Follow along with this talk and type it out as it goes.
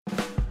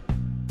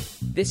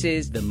This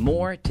is the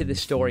More to the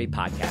Story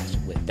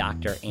podcast with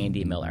Dr.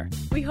 Andy Miller.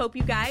 We hope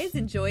you guys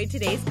enjoyed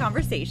today's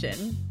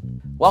conversation.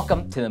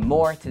 Welcome to the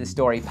More to the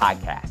Story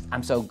podcast.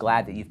 I'm so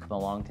glad that you've come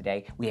along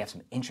today. We have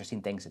some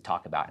interesting things to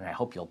talk about, and I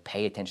hope you'll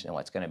pay attention to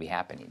what's going to be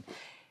happening.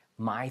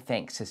 My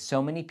thanks to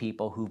so many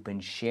people who've been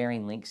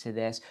sharing links to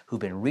this,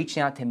 who've been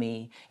reaching out to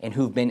me, and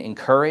who've been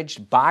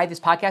encouraged by this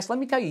podcast. Let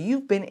me tell you,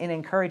 you've been an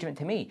encouragement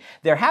to me.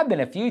 There have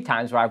been a few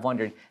times where I've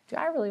wondered, do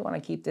I really want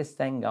to keep this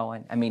thing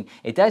going? I mean,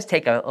 it does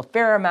take a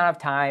fair amount of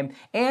time,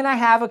 and I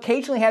have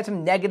occasionally had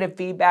some negative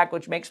feedback,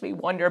 which makes me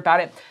wonder about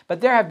it.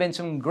 But there have been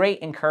some great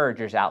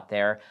encouragers out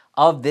there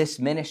of this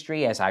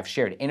ministry as I've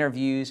shared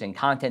interviews and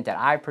content that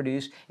I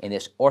produce in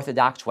this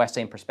Orthodox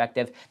Wesleyan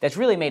perspective that's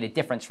really made a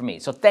difference for me.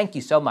 So thank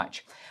you so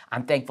much.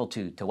 I'm thankful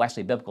to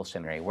Wesley Biblical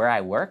Seminary, where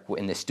I work,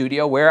 in the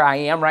studio where I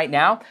am right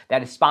now,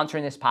 that is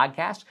sponsoring this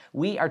podcast.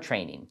 We are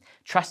training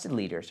trusted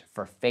leaders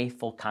for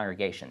faithful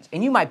congregations.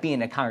 And you might be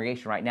in a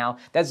congregation right now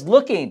that's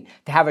looking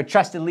to have a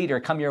trusted leader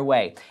come your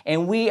way.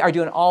 And we are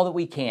doing all that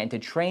we can to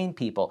train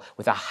people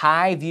with a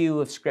high view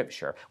of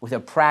Scripture, with a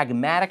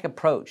pragmatic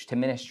approach to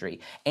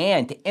ministry,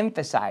 and to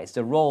emphasize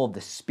the role of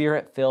the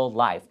Spirit-filled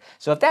life.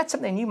 So if that's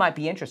something you might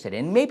be interested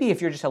in, maybe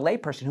if you're just a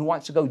layperson who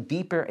wants to go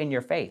deeper in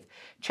your faith,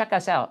 check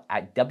us out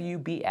at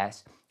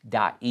wbs.edu.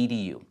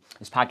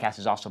 This podcast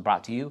is also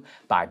brought to you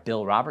by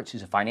Bill Roberts,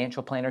 who's a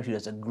financial planner who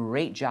does a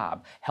great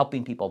job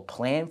helping people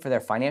plan for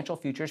their financial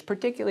futures,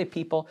 particularly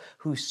people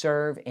who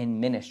serve in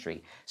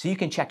ministry. So you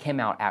can check him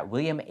out at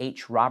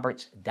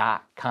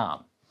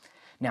williamhroberts.com.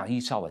 Now,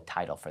 you saw the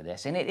title for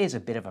this, and it is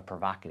a bit of a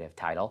provocative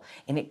title,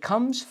 and it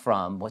comes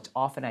from what's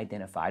often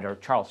identified, or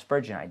Charles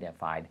Spurgeon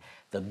identified,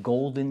 the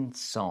Golden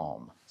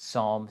Psalm,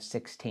 Psalm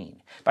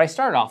 16. But I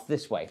started off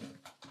this way.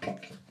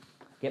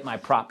 Get my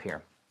prop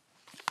here.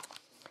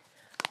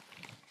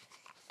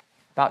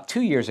 About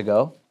 2 years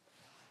ago,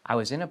 I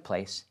was in a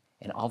place,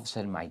 and all of a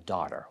sudden my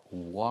daughter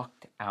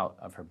walked out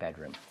of her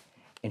bedroom,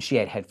 and she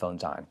had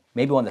headphones on.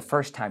 Maybe one of the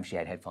first times she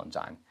had headphones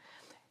on.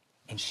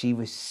 And she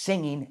was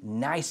singing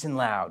nice and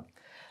loud.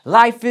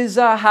 Life is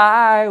a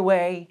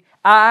highway,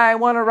 I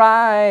want to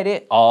ride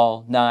it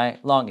all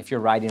night long. If you're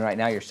riding right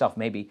now yourself,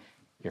 maybe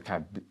you're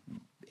kind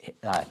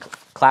of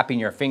clapping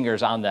your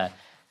fingers on the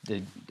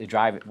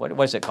drive, what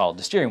is it called?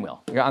 The steering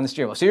wheel. You're on the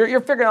steering wheel. So you're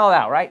figuring all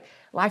that out, right?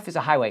 Life is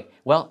a highway.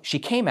 Well, she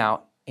came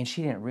out and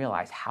she didn't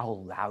realize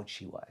how loud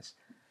she was.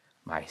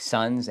 My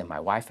sons and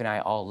my wife and I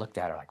all looked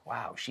at her like,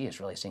 wow, she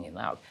is really singing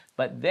loud.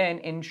 But then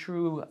in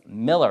true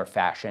Miller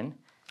fashion,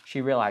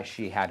 she realized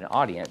she had an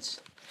audience.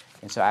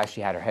 And so as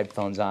she had her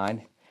headphones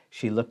on,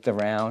 she looked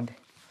around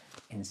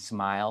and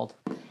smiled.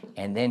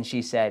 And then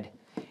she said,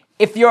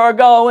 if you're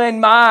going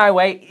my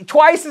way,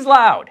 twice as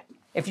loud.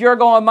 If you're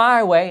going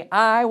my way,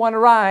 I want to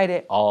ride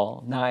it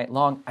all night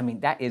long. I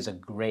mean, that is a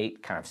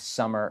great kind of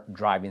summer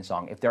driving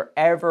song. If there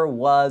ever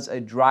was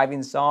a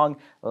driving song,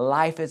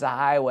 Life is a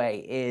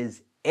Highway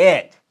is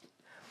it.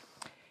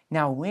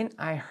 Now, when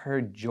I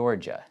heard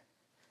Georgia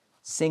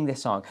sing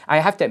this song, I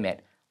have to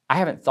admit, I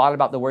haven't thought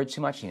about the words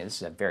too much. You know, this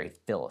is a very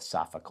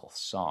philosophical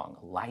song.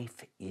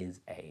 Life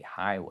is a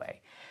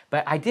highway.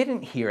 But I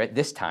didn't hear it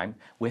this time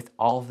with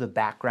all of the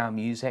background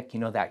music, you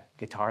know, that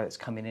guitar that's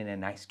coming in a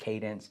nice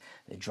cadence,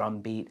 the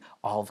drum beat,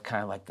 all of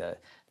kind of like the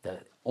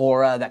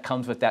aura that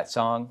comes with that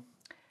song.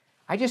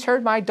 I just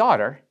heard my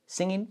daughter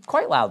singing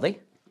quite loudly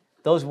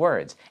those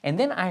words. And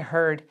then I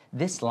heard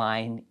this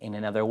line in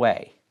another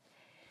way.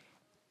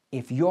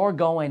 If you're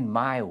going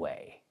my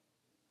way,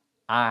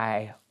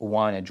 I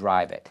want to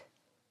drive it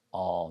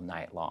all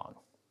night long.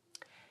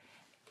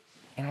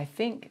 And I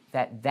think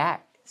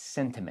that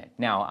sentiment,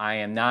 now I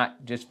am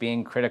not just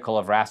being critical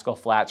of Rascal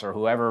Flatts or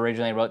whoever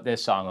originally wrote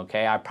this song,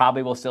 okay? I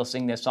probably will still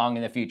sing this song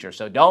in the future,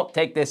 so don't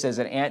take this as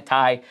an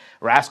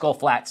anti-Rascal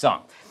Flatts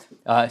song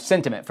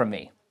sentiment from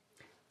me.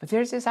 But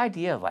there's this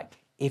idea of like,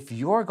 if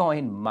you're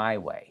going my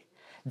way,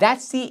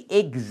 that's the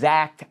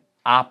exact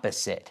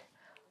opposite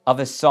of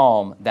a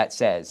psalm that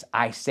says,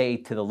 I say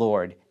to the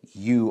Lord,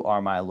 you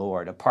are my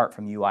Lord. Apart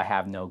from you, I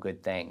have no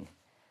good thing.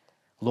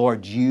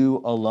 Lord,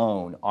 you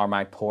alone are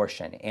my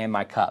portion and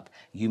my cup.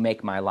 You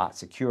make my lot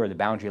secure. The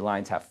boundary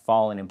lines have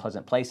fallen in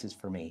pleasant places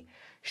for me.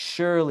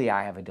 Surely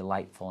I have a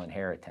delightful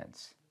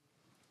inheritance.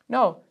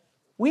 No,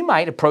 we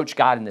might approach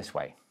God in this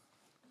way.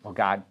 Well,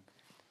 God,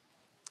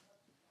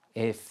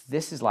 if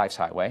this is life's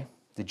highway,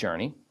 the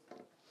journey,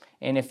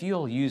 and if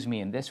you'll use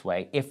me in this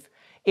way, if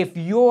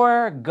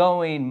you're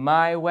going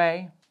my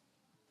way,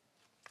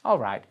 all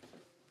right.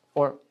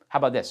 Or how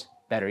about this?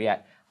 Better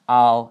yet,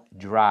 I'll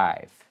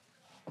drive.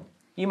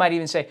 You might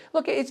even say,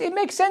 look, it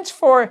makes sense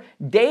for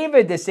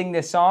David to sing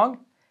this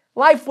song.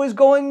 Life was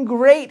going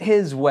great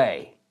his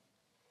way.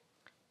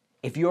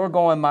 If you're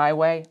going my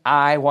way,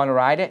 I want to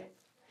ride it.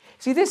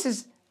 See,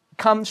 this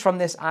comes from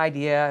this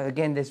idea,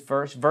 again, this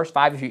verse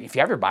 5. If you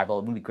have your Bible,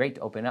 it would be great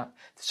to open up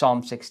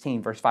Psalm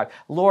 16, verse 5.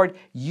 Lord,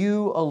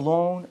 you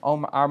alone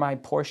are my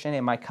portion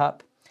and my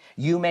cup.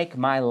 You make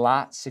my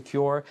lot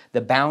secure.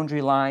 The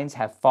boundary lines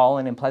have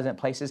fallen in pleasant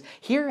places.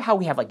 Hear how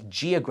we have like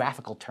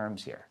geographical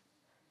terms here.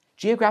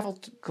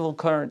 geographical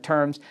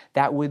terms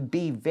that would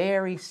be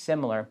very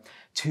similar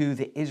to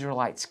the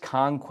Israelites'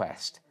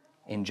 conquest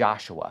in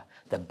Joshua,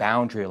 the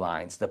boundary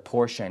lines, the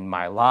portion,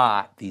 my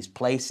lot, these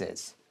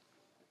places.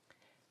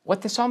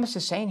 What the psalmist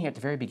is saying here at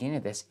the very beginning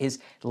of this is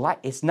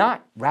it's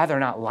not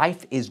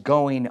life is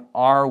going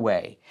our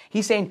way.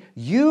 He's saying,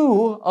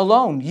 you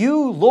alone,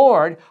 you,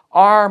 Lord,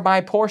 are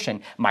my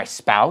portion. My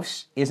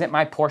spouse isn't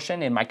my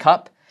portion in my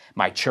cup.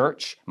 My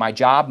church, my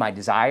job, my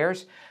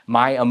desires,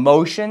 my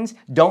emotions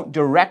don't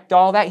direct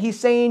all that. He's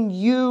saying,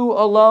 you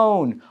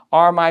alone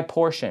are my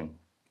portion.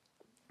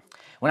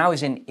 When I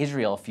was in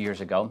Israel a few years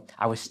ago,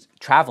 I was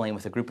traveling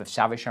with a group of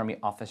Salvation Army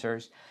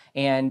officers,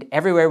 and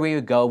everywhere we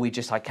would go, we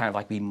just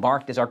be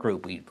marked as our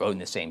group. We rode in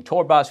the same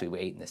tour bus, we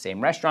ate in the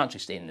same restaurants, we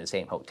stayed in the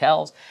same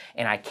hotels,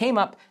 and I came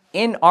up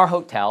in our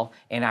hotel,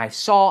 and I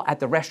saw at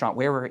the restaurant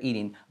where we were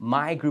eating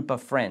my group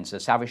of friends, the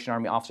Salvation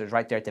Army officers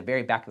right there at the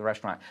very back of the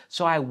restaurant.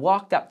 So I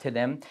walked up to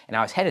them, and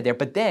I was headed there,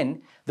 but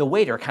then the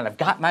waiter kind of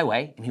got in my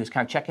way, and he was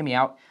kind of checking me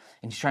out,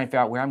 and he's trying to figure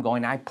out where I'm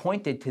going. And I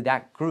pointed to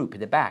that group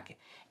at the back.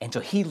 And so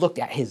he looked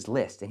at his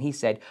list and he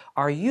said,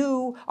 are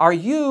you?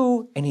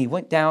 And he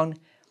went down,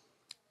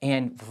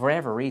 and for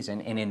whatever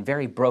reason, and in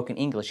very broken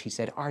English, he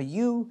said, are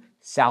you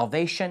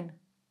salvation?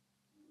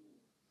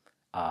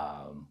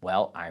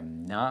 Well,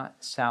 I'm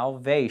not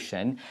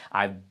salvation.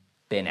 I've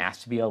been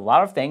asked to be a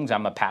lot of things.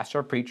 I'm a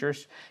pastor, preacher,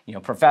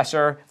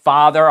 professor,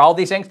 father, all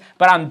these things,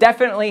 but I'm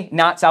definitely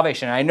not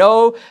salvation. I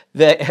know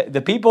that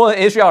the people of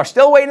Israel are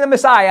still waiting for the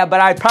Messiah, but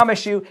I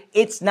promise you,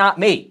 it's not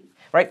me.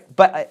 Right?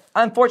 But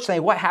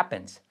unfortunately, what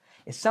happens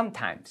is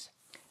sometimes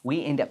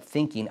we end up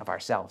thinking of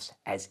ourselves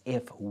as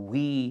if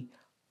we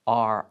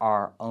are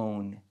our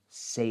own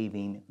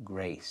saving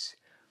grace.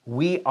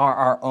 We are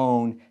our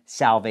own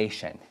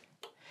salvation.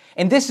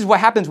 And this is what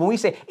happens when we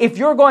say, if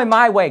you're going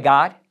my way,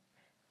 God,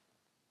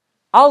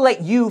 I'll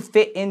let you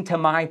fit into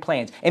my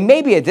plans. And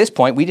maybe at this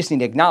point, we just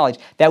need to acknowledge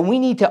that we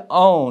need to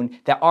own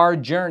that our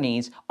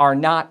journeys are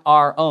not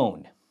our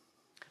own.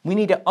 We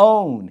need to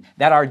own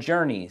that our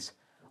journeys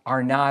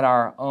are not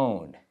our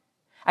own.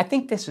 I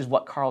think this is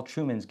what Carl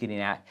Trueman's getting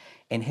at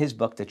in his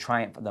book, The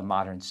Triumph of the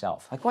Modern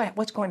Self.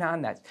 What's going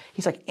on?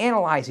 He's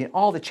analyzing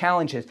all the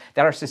challenges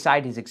that our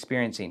society is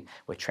experiencing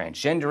with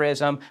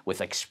transgenderism,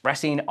 with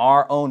expressing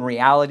our own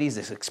realities,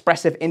 this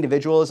expressive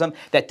individualism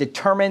that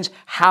determines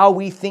how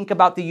we think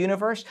about the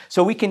universe.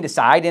 So we can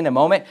decide in a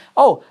moment,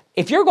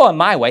 if you're going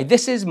my way,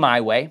 this is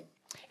my way,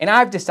 and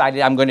I've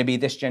decided I'm going to be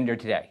this gender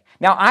today.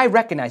 Now, I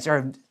recognize there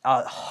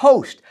are a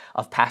host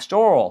of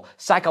pastoral,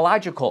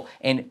 psychological,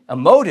 and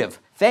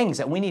emotive things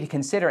that we need to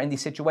consider in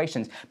these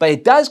situations, but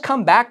it does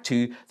come back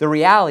to the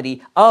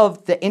reality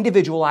of the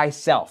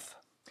individualized self.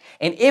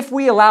 And if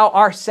we allow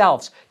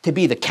ourselves to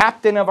be the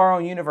captain of our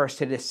own universe,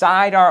 to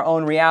decide our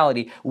own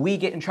reality, we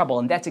get in trouble.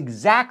 And that's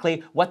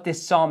exactly what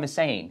this psalm is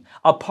saying.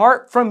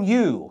 Apart from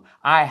you,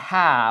 I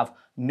have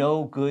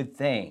no good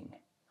thing.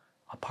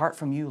 Apart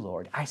from you,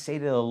 Lord, I say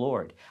to the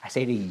Lord, I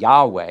say to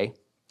Yahweh,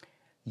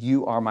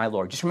 you are my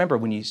Lord. Just remember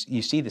when you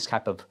see this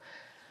type of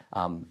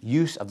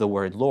use of the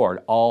word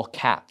Lord, all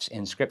caps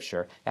in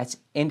Scripture, that's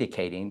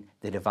indicating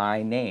the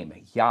divine name,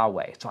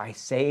 Yahweh. So I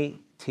say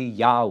to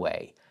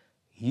Yahweh,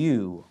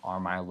 you are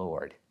my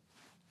Lord.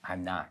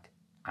 I'm not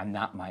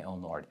my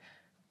own Lord.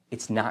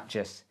 It's not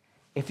just,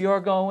 if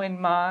you're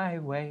going my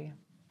way,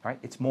 right?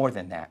 It's more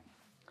than that.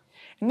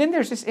 And then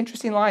there's this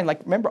interesting line,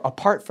 remember,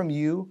 apart from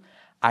you,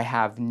 I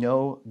have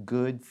no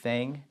good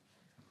thing.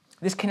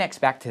 This connects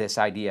back to this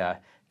idea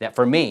that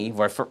for me,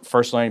 we're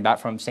first learning about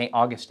from St.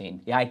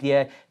 Augustine, the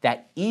idea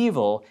that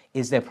evil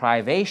is the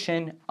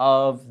privation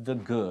of the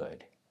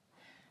good.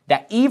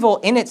 That evil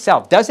in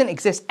itself doesn't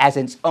exist as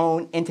its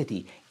own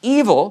entity.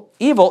 Evil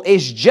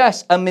is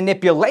just a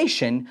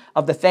manipulation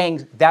of the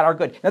things that are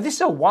good. Now, this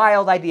is a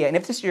wild idea, and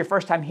if this is your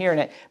first time hearing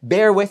it,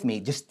 bear with me.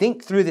 Just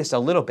think through this a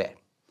little bit.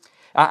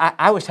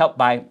 I was helped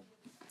by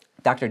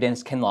Dr.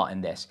 Dennis Kinlaw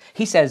in this.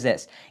 He says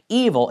this,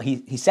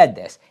 he said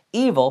this,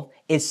 evil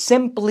is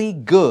simply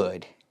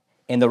good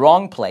in the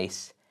wrong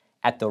place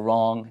at the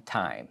wrong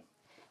time.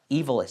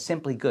 Evil is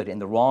simply good in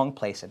the wrong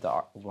place at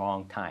the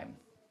wrong time.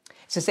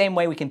 It's the same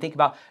way we can think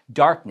about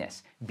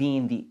darkness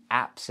being the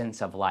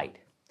absence of light.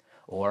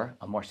 Or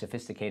a more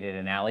sophisticated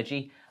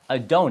analogy, a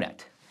donut.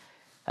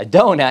 A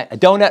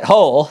donut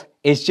hole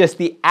is just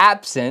the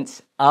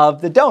absence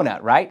of the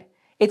donut, right?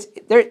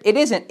 It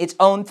isn't its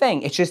own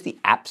thing. It's just the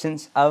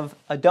absence of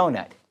a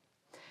donut.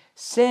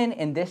 Sin,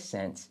 in this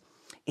sense,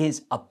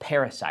 is a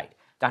parasite.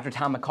 Dr.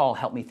 Tom McCall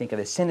helped me think of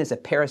this. Sin is a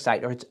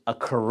parasite, or it's a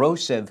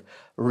corrosive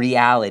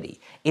reality.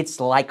 It's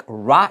like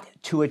rot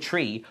to a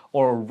tree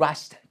or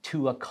rust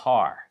to a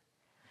car.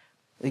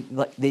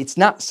 It's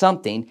not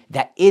something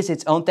that is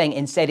its own thing.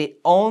 Instead, it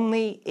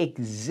only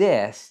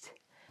exists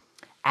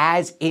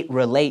as it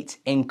relates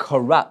and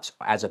corrupts,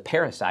 as a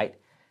parasite,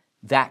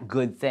 that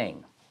good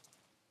thing.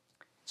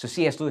 So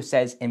C.S. Lewis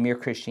says in Mere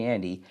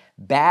Christianity,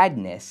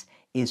 badness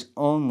is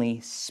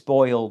only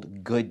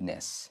spoiled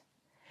goodness.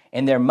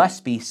 And there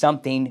must be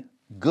something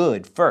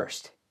good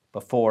first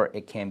before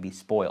it can be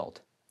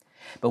spoiled.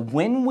 But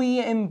when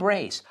we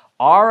embrace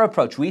our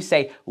approach. We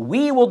say,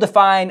 we will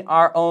define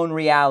our own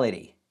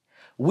reality.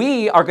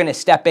 We are going to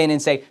step in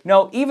and say,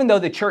 no, even though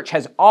the church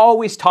has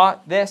always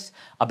taught this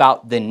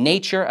about the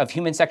nature of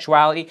human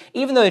sexuality,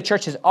 even though the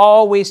church has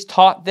always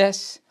taught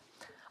this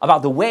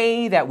about the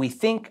way that we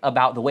think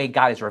about the way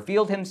God has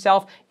revealed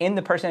himself in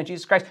the person of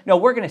Jesus Christ, no,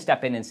 we're going to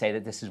step in and say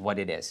that this is what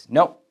it is.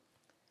 No.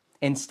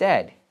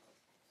 Instead,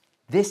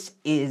 this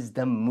is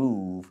the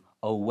move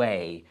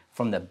away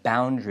from the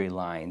boundary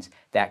lines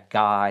that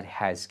God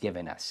has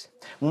given us.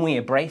 When we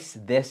embrace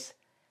this,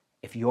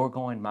 if you're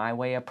going my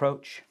way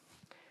approach,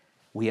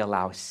 we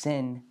allow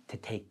sin to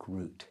take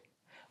root.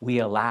 We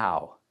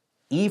allow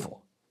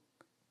evil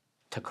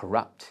to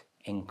corrupt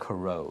and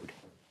corrode.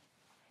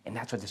 And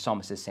that's what the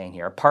psalmist is saying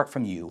here. Apart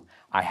from you,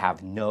 I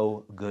have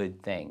no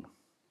good thing.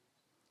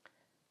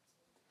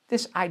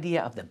 This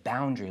idea of the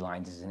boundary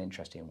lines is an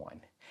interesting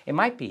one. It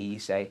might be, you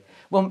say,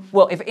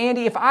 well, if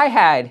Andy, if I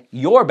had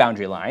your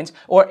boundary lines,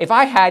 or if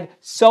I had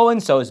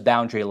so-and-so's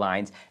boundary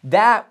lines,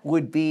 that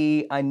would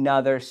be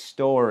another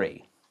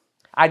story.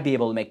 I'd be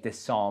able to make this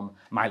psalm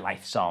my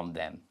life psalm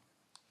then.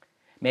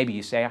 Maybe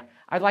you say,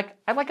 I'd like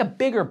a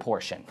bigger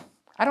portion.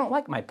 I don't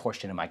like my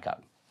portion in my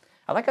cup.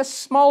 I like a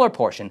smaller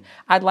portion.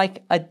 I'd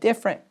like a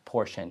different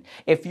portion.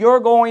 If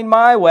you're going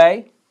my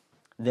way,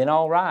 then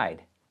I'll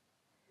ride.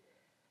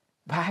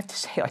 But I have to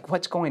say,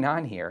 what's going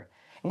on here?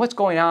 And what's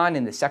going on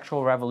in the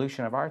sexual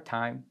revolution of our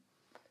time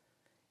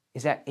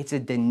is that it's a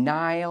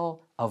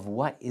denial of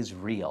what is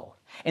real.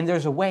 And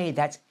there's a way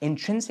that's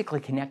intrinsically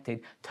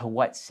connected to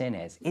what sin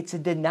is. It's a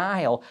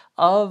denial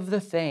of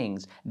the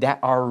things that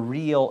are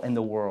real in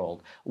the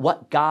world,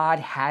 what God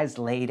has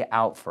laid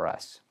out for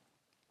us.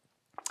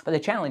 But the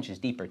challenge is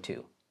deeper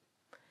too.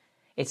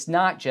 It's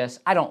not just,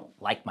 I don't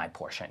like my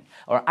portion,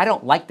 or I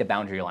don't like the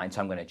boundary lines,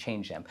 so I'm going to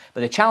change them.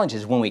 But the challenge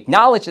is when we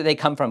acknowledge that they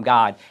come from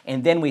God,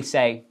 and then we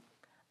say,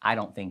 I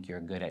don't think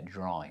you're good at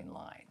drawing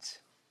lines.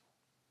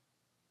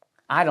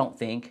 I don't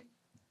think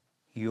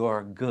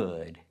you're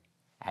good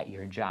at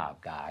your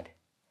job, God,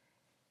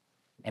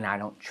 and I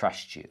don't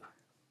trust you.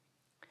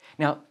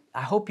 Now,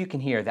 I hope you can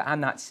hear that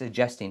I'm not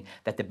suggesting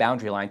that the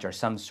boundary lines are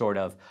some sort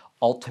of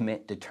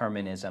ultimate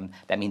determinism.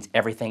 That means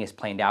everything is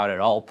planned out at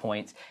all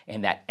points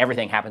and that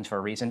everything happens for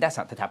a reason. That's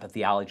not the type of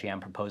theology I'm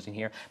proposing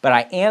here. But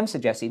I am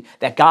suggesting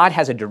that God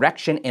has a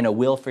direction and a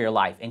will for your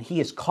life, and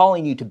he is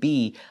calling you to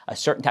be a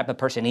certain type of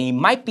person. And he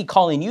might be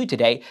calling you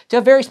today to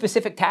a very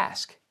specific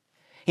task.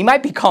 He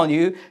might be calling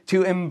you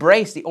to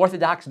embrace the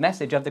orthodox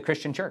message of the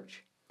Christian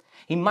church.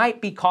 He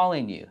might be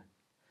calling you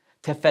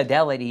to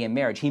fidelity in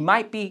marriage. He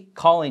might be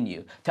calling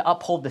you to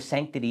uphold the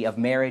sanctity of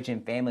marriage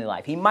and family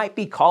life. He might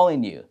be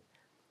calling you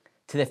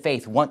to the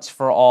faith once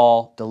for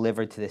all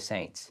delivered to the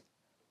saints.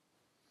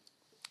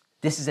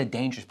 This is a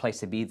dangerous place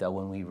to be, though,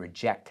 when we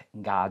reject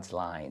God's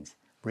lines,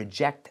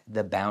 reject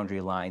the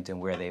boundary lines and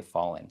where they've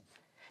fallen.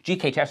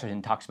 G.K.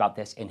 Chesterton talks about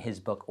this in his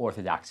book,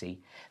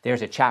 Orthodoxy.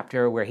 There's a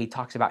chapter where he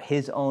talks about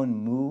his own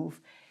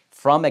move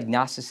from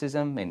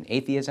agnosticism and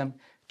atheism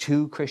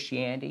to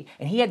Christianity.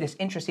 And he had this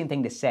interesting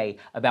thing to say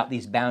about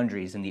these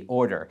boundaries and the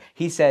order.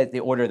 He said the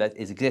order that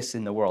exists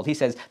in the world. He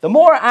says, the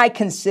more I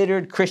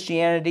considered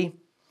Christianity,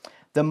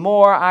 the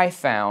more I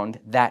found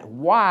that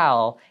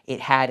while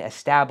it had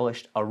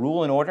established a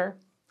rule and order,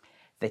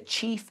 the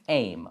chief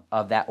aim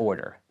of that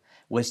order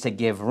was to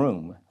give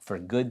room for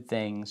good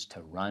things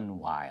to run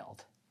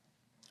wild.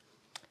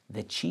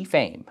 The chief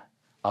aim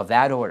of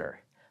that order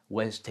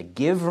was to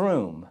give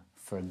room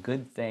for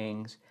good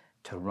things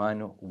to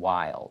run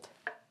wild.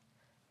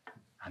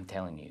 I'm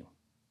telling you,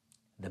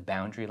 the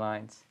boundary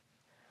lines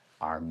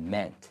are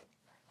meant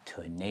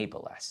to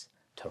enable us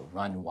to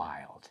run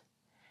wild.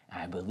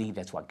 And I believe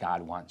that's what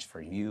God wants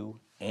for you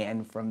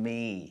and for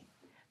me,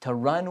 to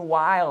run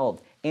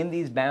wild in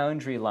these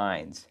boundary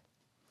lines.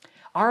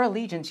 Our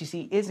allegiance, you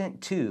see,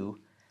 isn't to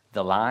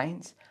the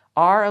lines.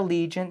 Our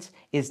allegiance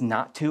is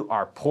not to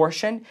our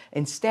portion.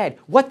 Instead,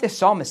 what this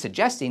psalm is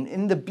suggesting,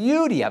 and the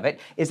beauty of it,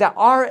 is that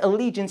our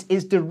allegiance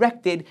is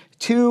directed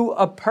to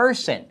a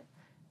person.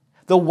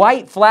 The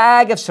white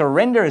flag of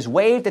surrender is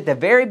waved at the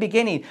very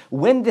beginning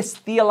when this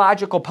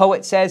theological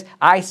poet says,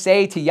 I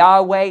say to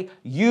Yahweh,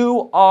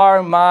 you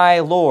are my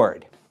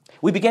Lord.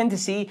 We begin to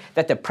see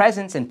that the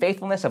presence and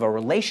faithfulness of a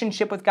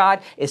relationship with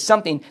God is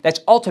something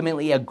that's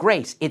ultimately a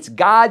grace. It's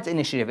God's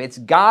initiative. It's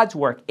God's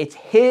work. It's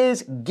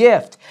his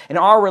gift. And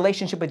our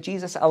relationship with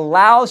Jesus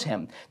allows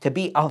him to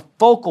be a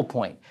focal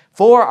point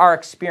for our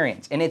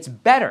experience. And it's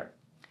better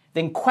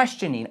than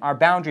questioning our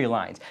boundary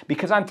lines.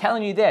 Because I'm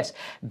telling you this,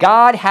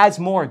 God has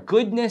more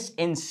goodness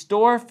in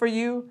store for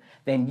you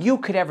than you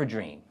could ever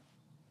dream.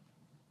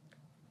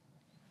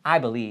 I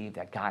believe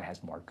that God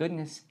has more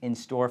goodness in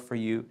store for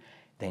you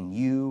than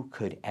you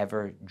could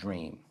ever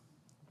dream.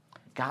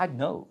 God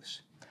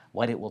knows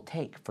what it will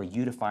take for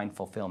you to find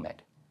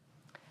fulfillment.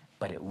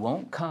 But it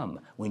won't come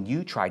when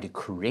you try to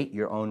create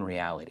your own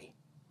reality.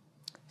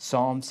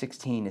 Psalm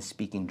 16 is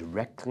speaking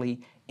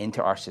directly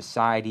into our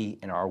society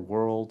and our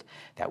world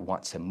that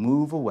wants to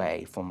move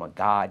away from what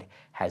God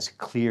has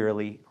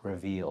clearly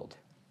revealed.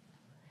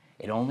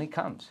 It only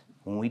comes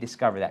when we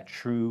discover that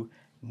true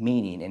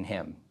meaning in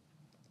him.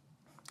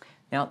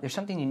 Now, there's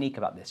something unique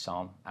about this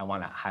psalm I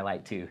want to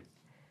highlight too.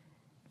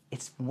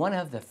 It's one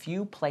of the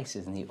few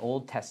places in the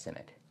Old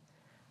Testament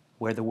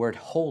where the word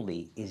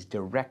holy is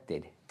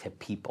directed to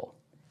people.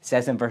 It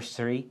says in verse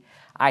 3,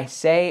 I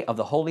say of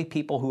the holy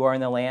people who are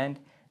in the land,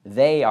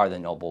 they are the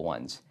noble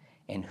ones,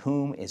 in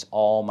whom is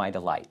all my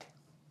delight.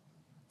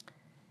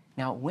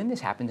 Now, when this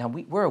happens,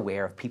 we're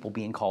aware of people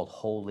being called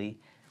holy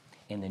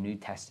in the New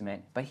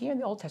Testament, but here in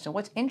the Old Testament,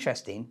 what's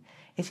interesting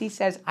is he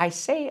says, I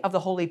say of the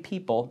holy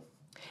people,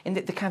 and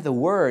the kind of the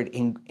word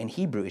in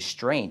Hebrew is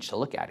strange to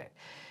look at it,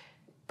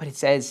 but it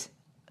says,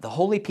 the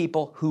holy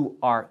people who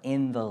are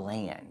in the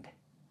land.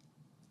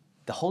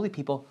 The holy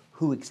people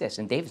who exist.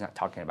 And David's not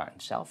talking about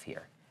himself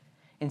here.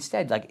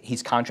 Instead, like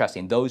he's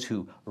contrasting those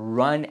who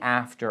run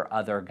after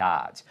other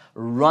gods,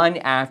 run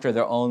after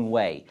their own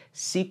way,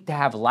 seek to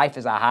have life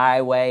as a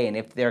highway, and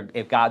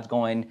if God's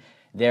going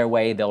their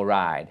way, they'll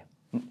ride.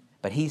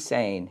 But he's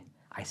saying,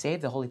 I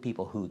save the holy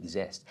people who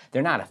exist.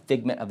 They're not a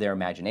figment of their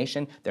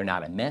imagination. They're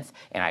not a myth.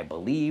 And I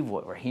believe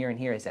what we're hearing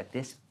here is that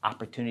this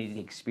opportunity to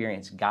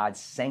experience God's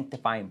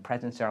sanctifying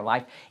presence in our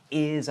life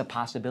is a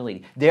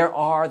possibility. There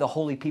are the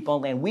holy people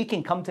in the land. We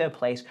can come to a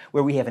place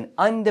where we have an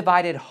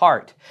undivided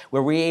heart,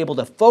 where we're able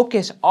to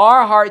focus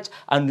our hearts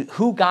on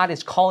who God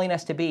is calling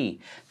us to be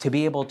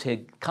able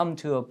to come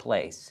to a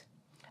place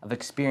of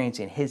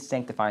experiencing his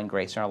sanctifying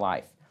grace in our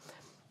life.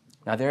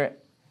 Now, there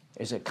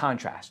is a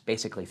contrast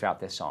basically throughout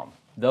this psalm.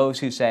 Those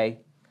who say,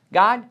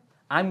 God,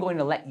 I'm going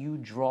to let you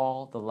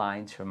draw the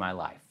lines for my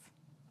life.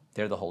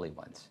 They're the holy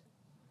ones.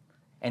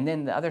 And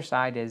then the other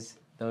side is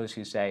those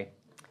who say,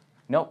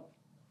 nope,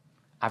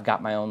 I've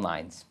got my own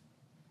lines.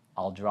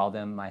 I'll draw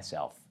them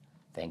myself.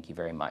 Thank you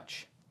very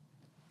much.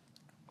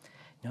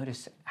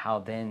 Notice how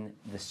then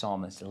the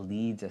psalmist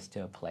leads us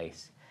to a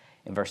place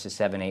in verses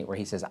 7, 8, where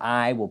he says,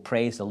 I will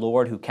praise the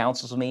Lord who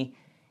counsels me,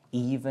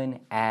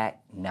 even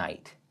at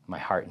night. My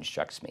heart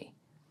instructs me.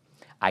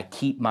 I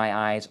keep my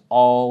eyes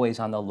always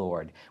on the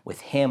Lord.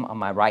 With him on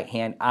my right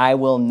hand, I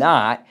will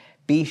not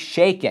be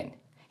shaken.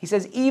 He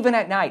says, even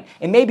at night.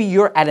 And maybe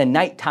you're at a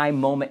nighttime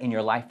moment in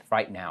your life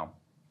right now.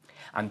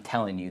 I'm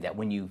telling you that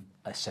when you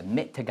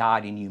submit to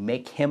God and you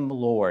make him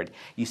Lord,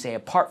 you say,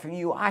 apart from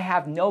you, I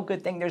have no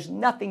good thing. There's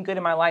nothing good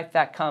in my life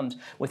that comes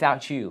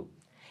without you.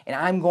 And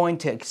I'm going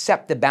to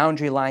accept the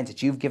boundary lines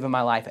that you've given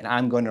my life, and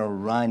I'm going to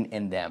run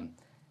in them.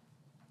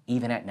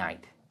 Even at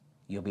night,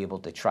 you'll be able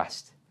to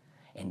trust.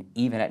 And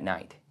even at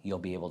night, you'll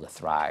be able to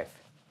thrive.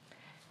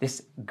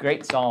 This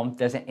great psalm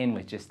doesn't end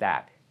with just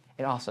that.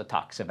 It also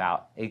talks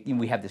about,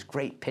 we have this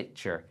great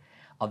picture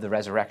of the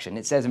resurrection.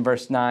 It says in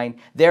verse 9,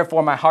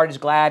 therefore my heart is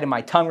glad and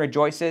my tongue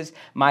rejoices.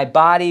 My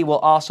body will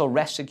also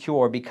rest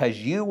secure because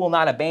you will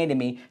not abandon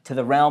me to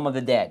the realm of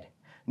the dead,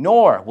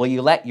 nor will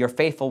you let your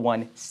faithful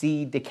one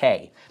see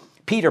decay.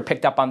 Peter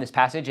picked up on this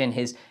passage in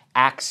his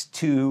Acts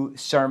 2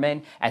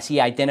 sermon as he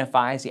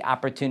identifies the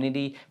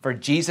opportunity for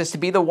Jesus to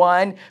be the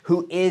one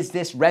who is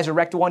this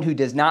resurrected one who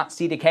does not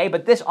see decay.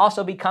 But this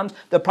also becomes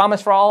the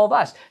promise for all of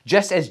us.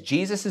 Just as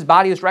Jesus'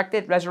 body was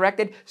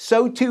resurrected,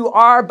 so too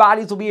our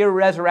bodies will be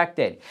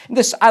resurrected.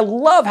 And I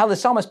love how the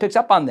psalmist picks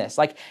up on this.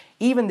 Like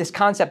even this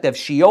concept of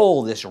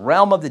Sheol, this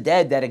realm of the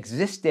dead that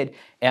existed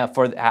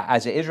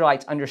as the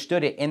Israelites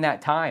understood it in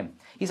that time.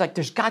 He's like,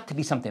 there's got to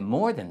be something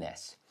more than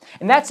this.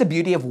 And that's the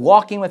beauty of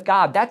walking with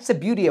God. That's the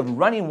beauty of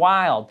running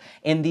wild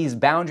in these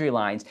boundary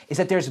lines, is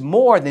that there's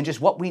more than just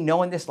what we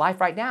know in this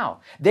life right now.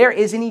 There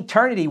is an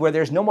eternity where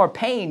there's no more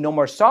pain, no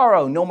more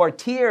sorrow, no more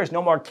tears,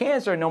 no more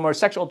cancer, no more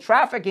sexual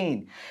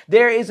trafficking.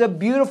 There is a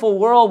beautiful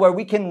world where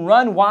we can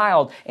run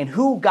wild in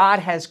who God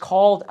has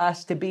called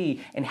us to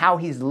be and how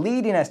he's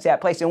leading us to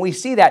that place. And we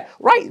see that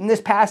right in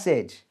this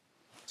passage.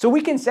 So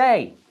we can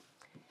say,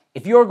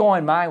 if you're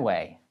going my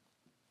way,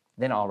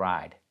 then I'll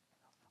ride,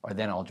 or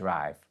then I'll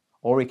drive.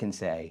 Or we can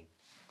say,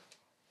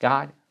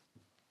 God,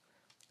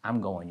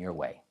 I'm going your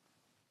way.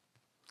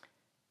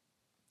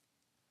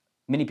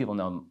 Many people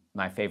know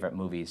my favorite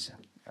movies.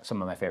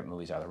 Some of my favorite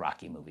movies are the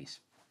Rocky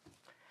movies.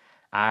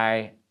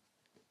 I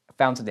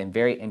found something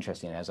very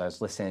interesting as I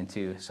was listening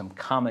to some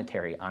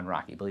commentary on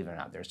Rocky. Believe it or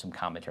not, there's some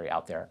commentary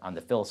out there on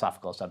the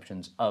philosophical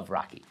assumptions of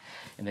Rocky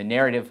and the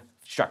narrative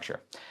structure.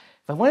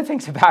 But one of the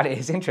things about it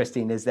is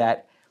interesting is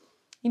that,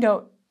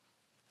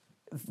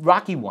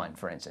 Rocky 1,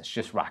 for instance,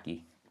 just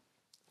Rocky,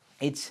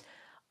 it's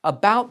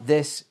about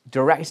this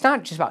direct, it's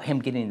not just about him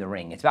getting in the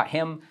ring. It's about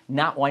him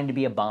not wanting to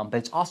be a bum, but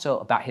it's also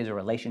about his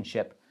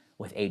relationship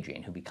with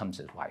Adrian, who becomes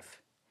his wife.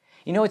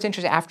 It's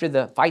interesting, after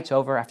the fight's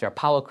over, after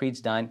Apollo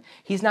Creed's done,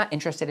 he's not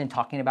interested in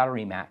talking about a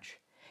rematch.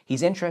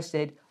 He's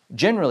interested,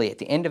 generally at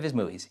the end of his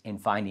movies, in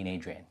finding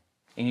Adrian.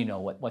 And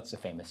what's the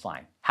famous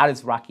line? How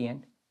does Rocky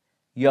end?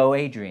 Yo,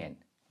 Adrian,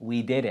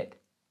 we did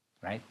it,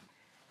 right?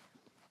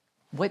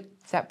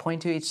 What's that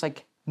point to? It's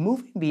like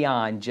moving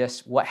beyond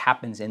just what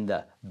happens in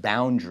the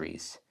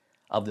boundaries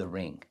of the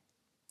ring.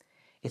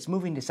 It's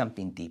moving to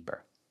something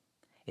deeper.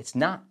 It's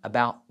not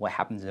about what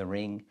happens in the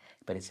ring,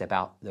 but it's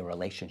about the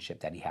relationship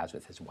that he has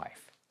with his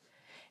wife.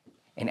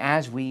 And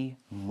as we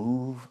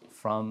move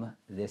from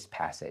this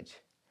passage,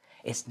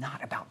 It's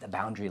not about the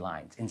boundary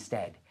lines.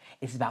 Instead,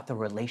 it's about the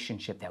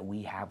relationship that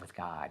we have with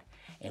God.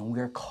 And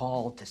we're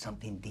called to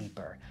something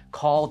deeper,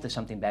 called to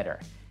something better,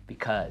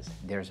 because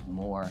there's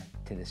more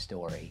to the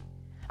story.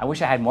 I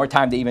wish I had more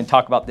time to even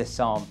talk about this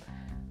psalm.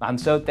 I'm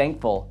so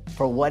thankful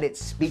for what it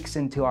speaks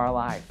into our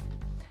life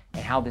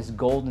and how this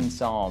golden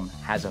psalm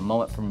has a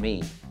moment for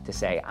me to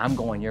say, I'm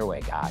going your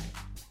way, God,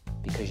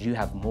 because you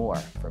have more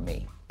for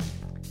me.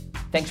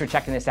 Thanks for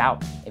checking this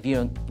out. If you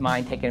don't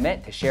mind taking a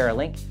minute to share a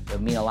link, it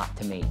would mean a lot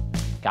to me.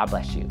 God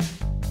bless you.